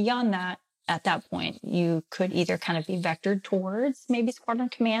 Beyond that, at that point, you could either kind of be vectored towards maybe squadron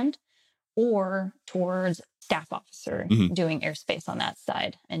command or towards staff officer doing airspace on that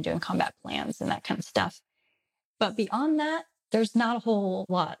side and doing combat plans and that kind of stuff. But beyond that, there's not a whole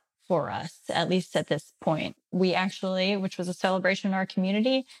lot for us, at least at this point. We actually, which was a celebration in our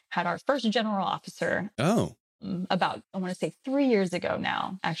community, had our first general officer. Oh. About, I want to say 3 years ago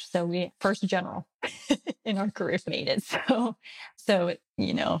now, actually. So we first general in our career made it. So,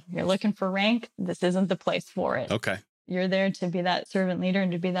 you're looking for rank. This isn't the place for it. Okay. You're there to be that servant leader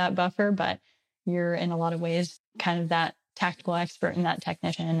and to be that buffer, but you're in a lot of ways kind of that tactical expert and that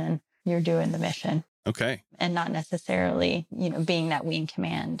technician, and you're doing the mission. Okay. And not necessarily, being that wing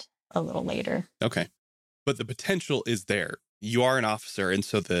command a little later. Okay. But the potential is there. You are an officer, and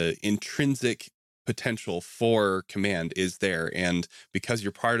so the intrinsic potential for command is there. And because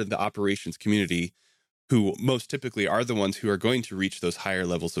you're part of the operations community, who most typically are the ones who are going to reach those higher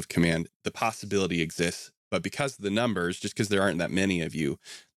levels of command, the possibility exists. But because of the numbers, just because there aren't that many of you,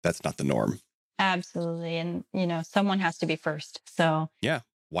 that's not the norm. Absolutely. And, someone has to be first. So yeah,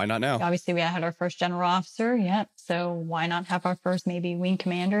 Why not now? Obviously, we had our first general officer. Yep. So why not have our first maybe wing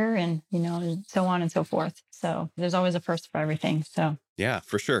commander and, so on and so forth. So there's always a first for everything. So yeah,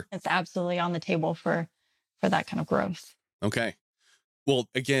 for sure. It's absolutely on the table for that kind of growth. Okay. Well,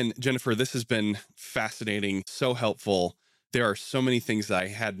 again, Jennifer, this has been fascinating, so helpful. There are so many things that I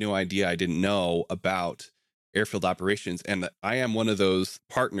had no idea I didn't know about airfield operations. And I am one of those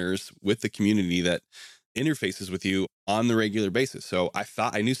partners with the community that interfaces with you on the regular basis. So I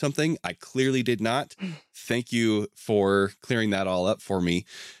thought I knew something. I clearly did not. Thank you for clearing that all up for me.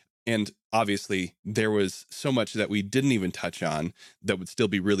 And obviously, there was so much that we didn't even touch on that would still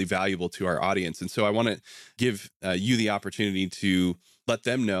be really valuable to our audience. And so I want to give you the opportunity to let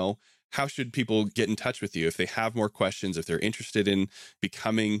them know, how should people get in touch with you if they have more questions, if they're interested in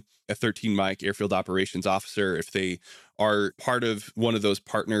becoming a 13 Mike Airfield Operations Officer, if they are part of one of those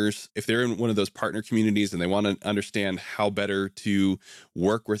partners, if they're in one of those partner communities and they want to understand how better to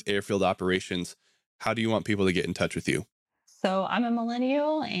work with airfield operations, how do you want people to get in touch with you? So I'm a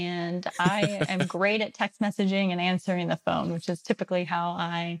millennial and I am great at text messaging and answering the phone, which is typically how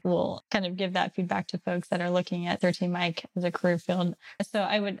I will kind of give that feedback to folks that are looking at 13 Mike as a career field. So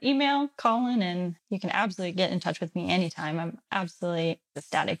I would email Colin, and you can absolutely get in touch with me anytime. I'm absolutely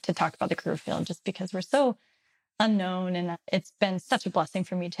ecstatic to talk about the career field just because we're so unknown. And it's been such a blessing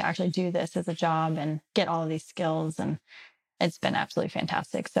for me to actually do this as a job and get all of these skills. And it's been absolutely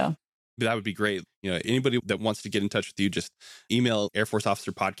fantastic. So that would be great. Anybody that wants to get in touch with you, just email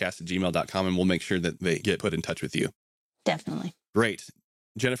airforceofficerpodcast@gmail.com and we'll make sure that they get put in touch with you. Definitely. Great.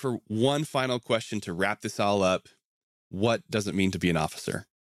 Jennifer, one final question to wrap this all up. What does it mean to be an officer?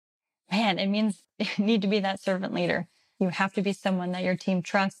 Man, it means you need to be that servant leader. You have to be someone that your team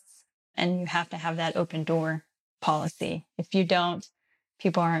trusts, and you have to have that open door policy. If you don't,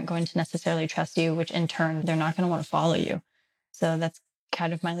 people aren't going to necessarily trust you, which in turn, they're not going to want to follow you. So that's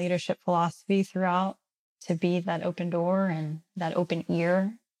kind of my leadership philosophy throughout, to be that open door and that open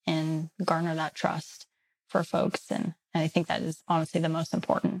ear and garner that trust for folks. And I think that is honestly the most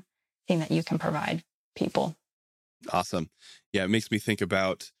important thing that you can provide people. Awesome. Yeah, it makes me think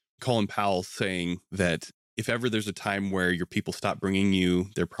about Colin Powell saying that if ever there's a time where your people stop bringing you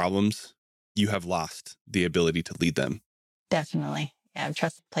their problems, you have lost the ability to lead them. Definitely. Yeah,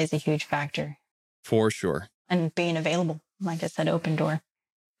 trust plays a huge factor. For sure. And being available, like I said, open door.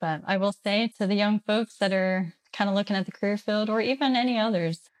 But I will say to the young folks that are kind of looking at the career field, or even any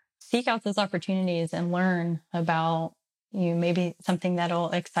others, seek out those opportunities and learn about maybe something that'll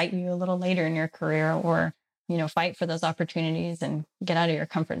excite you a little later in your career, or, fight for those opportunities and get out of your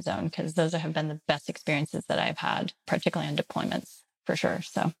comfort zone, because those have been the best experiences that I've had, particularly on deployments, for sure.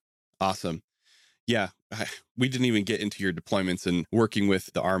 So awesome. Yeah, we didn't even get into your deployments and working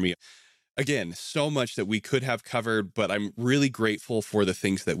with the Army. Again, so much that we could have covered, but I'm really grateful for the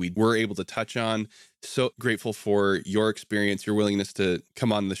things that we were able to touch on. So grateful for your experience, your willingness to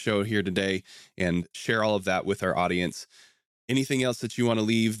come on the show here today and share all of that with our audience. Anything else that you want to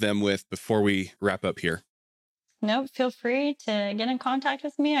leave them with before we wrap up here? Nope. Feel free to get in contact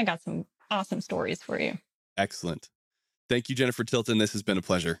with me. I got some awesome stories for you. Excellent. Thank you, Jennifer Tilton. This has been a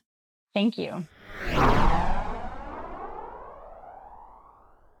pleasure. Thank you.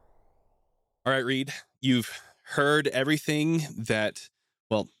 All right, Reed, you've heard everything that,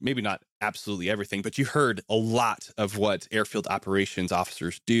 well, maybe not absolutely everything, but you heard a lot of what airfield operations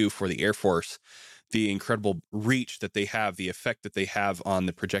officers do for the Air Force, the incredible reach that they have, the effect that they have on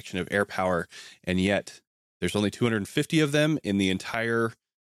the projection of air power. And yet there's only 250 of them in the entire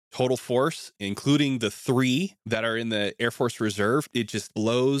total force, including the 3 that are in the Air Force Reserve. It just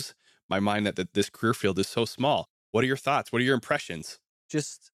blows my mind that this career field is so small. What are your thoughts? What are your impressions?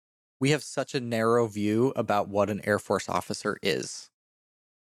 We have such a narrow view about what an Air Force officer is.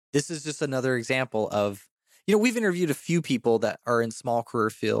 This is just another example of, we've interviewed a few people that are in small career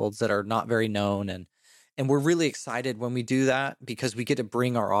fields that are not very known. And we're really excited when we do that, because we get to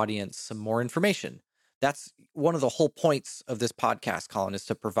bring our audience some more information. That's one of the whole points of this podcast, Colin, is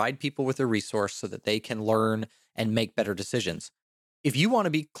to provide people with a resource so that they can learn and make better decisions. If you want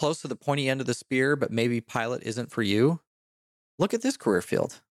to be close to the pointy end of the spear, but maybe pilot isn't for you, look at this career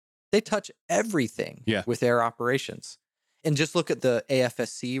field. They touch everything with air operations. And just look at the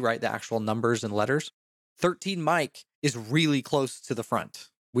AFSC, right? The actual numbers and letters. 13 Mike is really close to the front.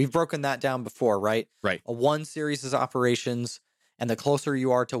 We've broken that down before, right? Right. A 1 series is operations, and the closer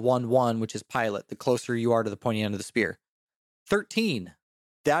you are to 1-1, which is pilot, the closer you are to the pointy end of the spear. 13,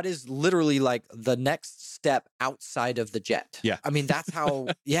 that is literally like the next step outside of the jet. Yeah. I mean, that's how,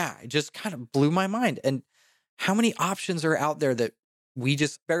 it just kind of blew my mind. And how many options are out there that we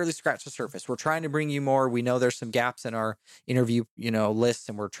just barely scratched the surface. We're trying to bring you more. We know there's some gaps in our interview, list,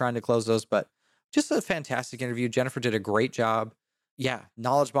 and we're trying to close those, but just a fantastic interview. Jennifer did a great job. Yeah,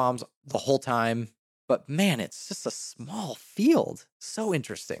 knowledge bombs the whole time. But man, it's just a small field. So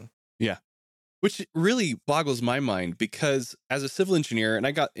interesting. Yeah. Which really boggles my mind because as a civil engineer, and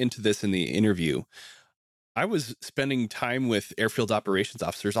I got into this in the interview, I was spending time with airfield operations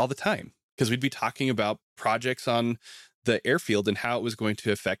officers all the time because we'd be talking about projects on the airfield and how it was going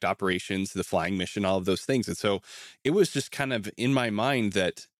to affect operations, the flying mission, all of those things. And so it was just kind of in my mind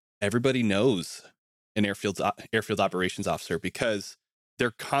that everybody knows an airfield operations officer because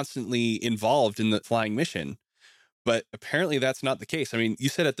they're constantly involved in the flying mission. But apparently that's not the case. I mean, you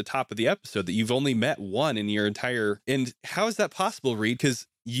said at the top of the episode that you've only met one in your entire... And how is that possible, Reed? Because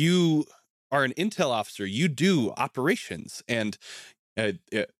you are an intel officer. You do operations. And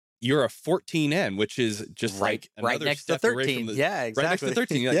you're a 14N, which is just right next to 13. Yeah, exactly. Right next to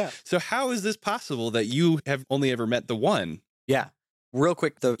 13. Yeah. So how is this possible that you have only ever met the one? Yeah. Real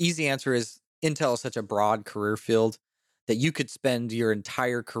quick, the easy answer is intel is such a broad career field that you could spend your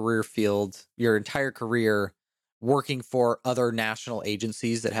entire career working for other national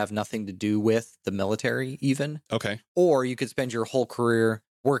agencies that have nothing to do with the military even. Okay. Or you could spend your whole career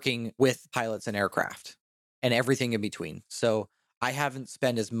working with pilots and aircraft and everything in between. So I haven't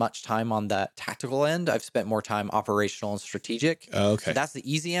spent as much time on that tactical end. I've spent more time operational and strategic. Okay. So that's the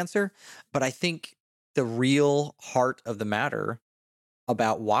easy answer. But I think the real heart of the matter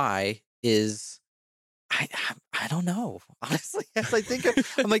about why is I don't know. Honestly, as I think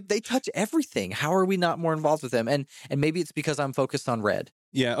I'm like, they touch everything. How are we not more involved with them? And maybe it's because I'm focused on red.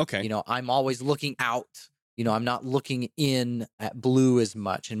 Yeah, okay. I'm always looking out. I'm not looking in at blue as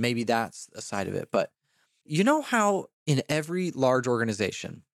much. And maybe that's a side of it. But you know how in every large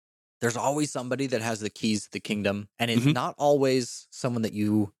organization, there's always somebody that has the keys to the kingdom. And it's not always someone that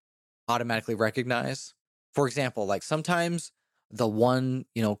you automatically recognize. For example, like sometimes the one,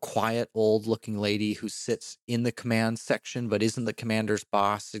 quiet old looking lady who sits in the command section, but isn't the commander's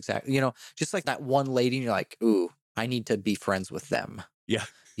boss. Exactly. Just like that one lady and you're like, ooh, I need to be friends with them. Yeah.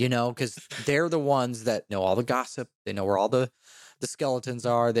 Because they're the ones that know all the gossip. They know where all the skeletons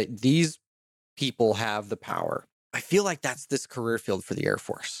are, that these people have the power. I feel like that's this career field for the Air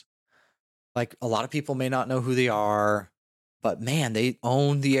Force. Like a lot of people may not know who they are, but man, they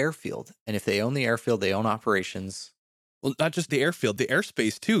own the airfield. And if they own the airfield, they own operations. Well, not just the airfield, the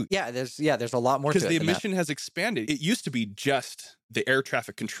airspace too. Yeah, there's a lot more to it. Because the mission has expanded. It used to be just the air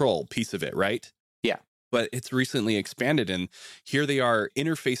traffic control piece of it, right? Yeah. But it's recently expanded, and here they are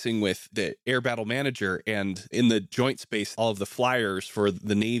interfacing with the air battle manager and in the joint space, all of the flyers for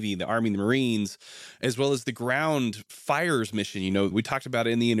the Navy, the Army, the Marines, as well as the ground fires mission. We talked about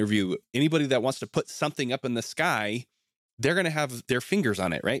it in the interview. Anybody that wants to put something up in the sky, they're going to have their fingers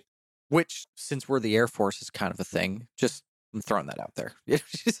on it, right? Which, since we're the Air Force, is kind of a thing. Just I'm throwing that out there.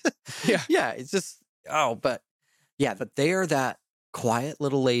 Yeah. Yeah. It's just, but they are that quiet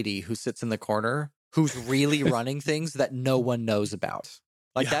little lady who sits in the corner who's really running things that no one knows about.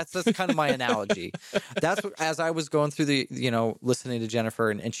 Like that's kind of my analogy. That's what, as I was going through the, listening to Jennifer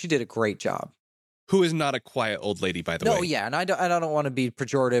and she did a great job. Who is not a quiet old lady, by the way. No, yeah, and I don't want to be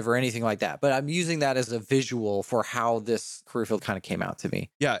pejorative or anything like that, but I'm using that as a visual for how this career field kind of came out to me.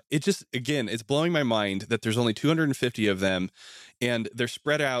 Yeah, it just, again, it's blowing my mind that there's only 250 of them, and they're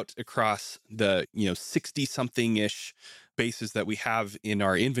spread out across the 60-something-ish bases that we have in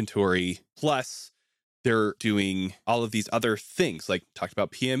our inventory, plus they're doing all of these other things, like talked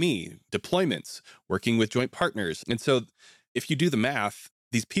about PME, deployments, working with joint partners. And so if you do the math,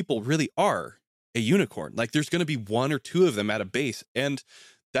 these people really are a unicorn. Like there's going to be one or two of them at a base. And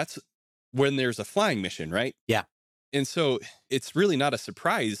that's when there's a flying mission, right? Yeah. And so it's really not a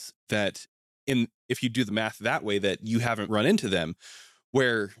surprise that if you do the math that way, that you haven't run into them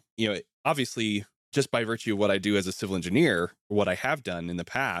where, obviously just by virtue of what I do as a civil engineer, or what I have done in the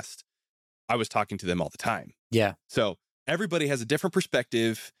past, I was talking to them all the time. Yeah. So everybody has a different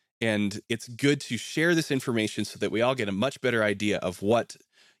perspective, and it's good to share this information so that we all get a much better idea of what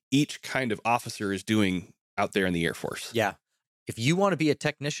each kind of officer is doing out there in the Air Force. Yeah. If you want to be a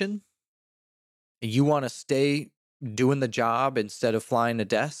technician and you want to stay doing the job instead of flying a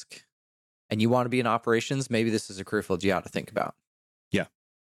desk and you want to be in operations, maybe this is a career field you ought to think about. Yeah.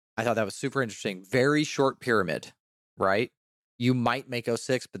 I thought that was super interesting. Very short pyramid, right? You might make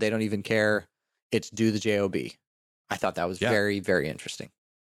 06, but they don't even care. It's do the JOB. I thought that was very, very interesting.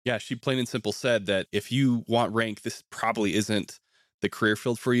 Yeah. She plain and simple said that if you want rank, this probably isn't the career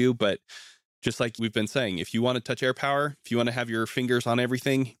field for you, but just like we've been saying, if you want to touch air power, if you want to have your fingers on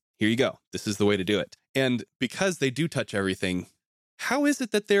everything, here you go. This is the way to do it. And because they do touch everything, how is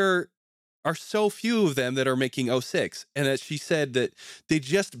it that there are so few of them that are making 06? And that she said that they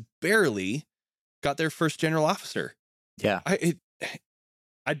just barely got their first general officer. Yeah.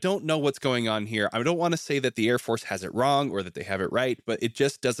 I don't know what's going on here. I don't want to say that the Air Force has it wrong or that they have it right, but it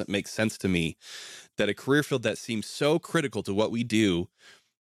just doesn't make sense to me that a career field that seems so critical to what we do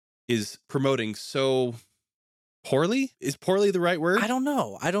is promoting so poorly. Is poorly the right word? I don't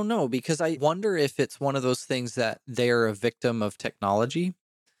know, because I wonder if it's one of those things that they're a victim of technology.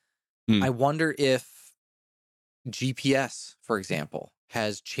 I wonder if GPS, for example,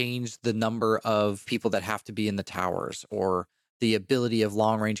 has changed the number of people that have to be in the towers, or the ability of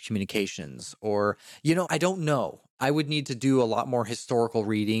long-range communications, or, I don't know. I would need to do a lot more historical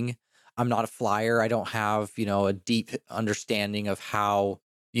reading. I'm not a flyer. I don't have, a deep understanding of how,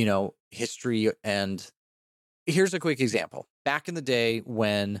 history. And here's a quick example. Back in the day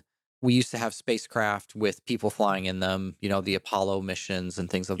when we used to have spacecraft with people flying in them, the Apollo missions and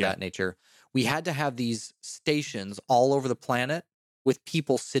things of that nature, we had to have these stations all over the planet with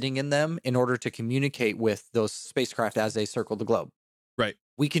people sitting in them in order to communicate with those spacecraft as they circled the globe. Right.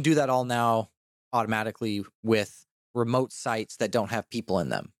 We can do that all now automatically with remote sites that don't have people in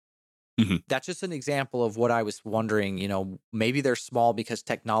them. Mm-hmm. That's just an example of what I was wondering. Maybe they're small because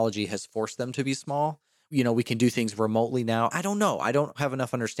technology has forced them to be small. We can do things remotely now. I don't know. I don't have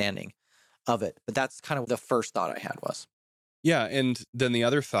enough understanding of it, but that's kind of the first thought I had was. Yeah. And then the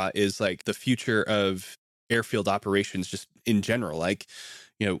other thought is like the future of airfield operations just in general. Like,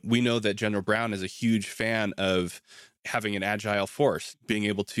 we know that General Brown is a huge fan of having an agile force, being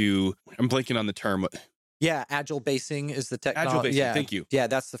able to, I'm blanking on the term. Yeah, agile basing is the technology. Agile basing, yeah, thank you. Yeah,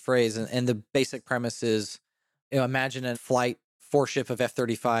 that's the phrase. And the basic premise is, imagine a flight, 4 ship of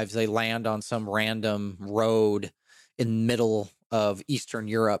F-35s, they land on some random road in the middle of Eastern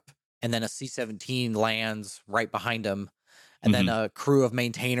Europe, and then a C-17 lands right behind them. And then a crew of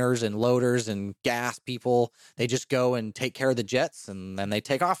maintainers and loaders and gas people, they just go and take care of the jets, and then they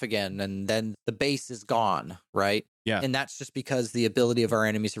take off again. And then the base is gone, right? Yeah. And that's just because the ability of our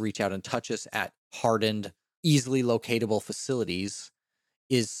enemies to reach out and touch us at hardened, easily locatable facilities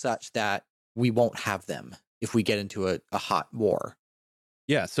is such that we won't have them if we get into a hot war.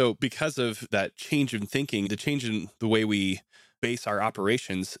 Yeah. So because of that change in thinking, the change in the way we base our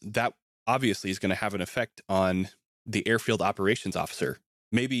operations, that obviously is going to have an effect on the airfield operations officer.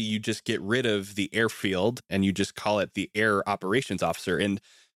 Maybe you just get rid of the airfield and you just call it the air operations officer. And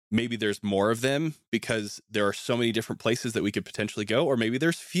maybe there's more of them because there are so many different places that we could potentially go, or maybe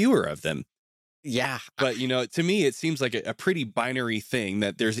there's fewer of them. Yeah. But, to me, it seems like a pretty binary thing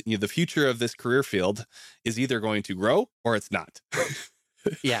that there's, the future of this career field is either going to grow or it's not.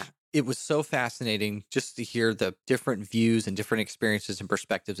 Yeah. It was so fascinating just to hear the different views and different experiences and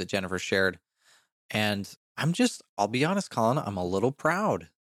perspectives that Jennifer shared. And I'll be honest, Colin, I'm a little proud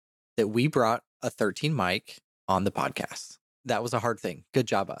that we brought a 13 mic on the podcast. That was a hard thing. Good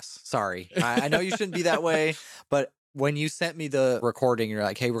job, us. Sorry. I know you shouldn't be that way, but when you sent me the recording, you're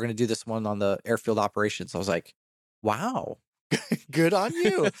like, hey, we're going to do this one on the airfield operations. I was like, wow, good on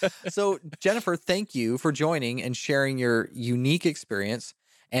you. So Jennifer, thank you for joining and sharing your unique experience.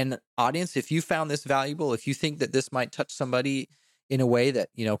 And audience, if you found this valuable, if you think that this might touch somebody in a way that,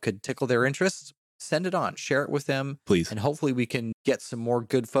 could tickle their interests, send it on, share it with them. Please. And hopefully we can get some more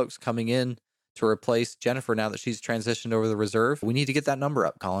good folks coming in to replace Jennifer now that she's transitioned over the reserve. We need to get that number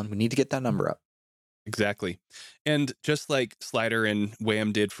up, Colin. We need to get that number up. Exactly. And just like Slider and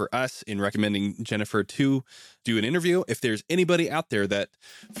Wham did for us in recommending Jennifer to do an interview, if there's anybody out there that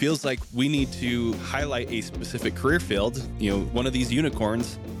feels like we need to highlight a specific career field, one of these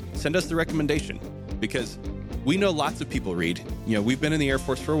unicorns, send us the recommendation, because we know lots of people read. We've been in the Air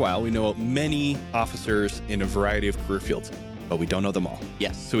Force for a while. We know many officers in a variety of career fields, but we don't know them all.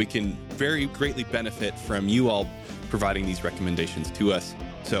 Yes. So we can very greatly benefit from you all providing these recommendations to us.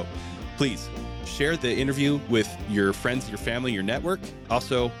 So please share the interview with your friends, your family, your network.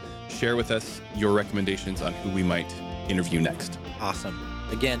 Also, share with us your recommendations on who we might interview next. Awesome.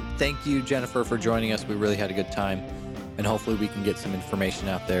 Again, thank you, Jennifer, for joining us. We really had a good time. And hopefully we can get some information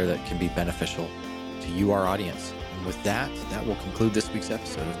out there that can be beneficial to you, our audience. And with that, that will conclude this week's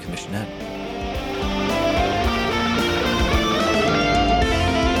episode of Commission Ed.